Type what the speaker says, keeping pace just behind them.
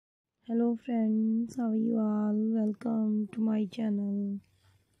Hello friends, how are you all? Welcome to my channel.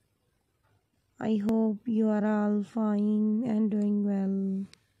 I hope you are all fine and doing well.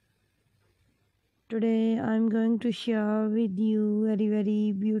 Today I'm going to share with you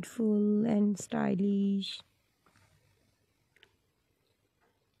very beautiful and stylish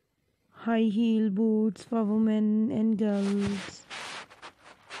high heel boots for women and girls.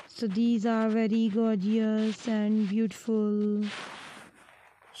 So these are very gorgeous and beautiful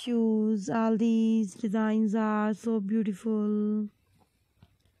shoes. All these designs are so beautiful,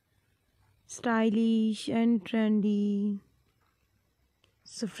 stylish and trendy.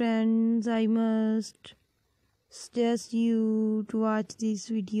 So friends, I must suggest you to watch this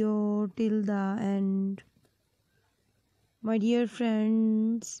video till the end. My dear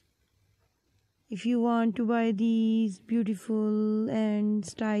friends, if you want to buy these beautiful and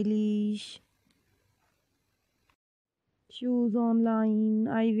stylish shoes online,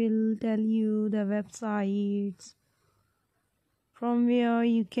 I will tell you the websites from where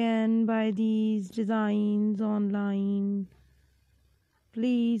you can buy these designs online.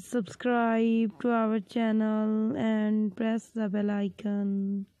 Please subscribe to our channel and press the bell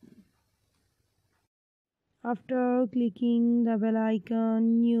icon. After clicking the bell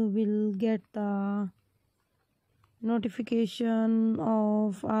icon, you will get the notification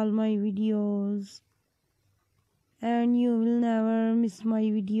of all my videos and you will never miss my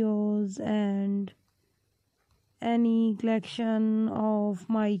videos and any collection of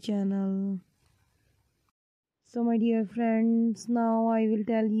my channel. So my dear friends, now I will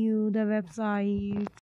tell you the website.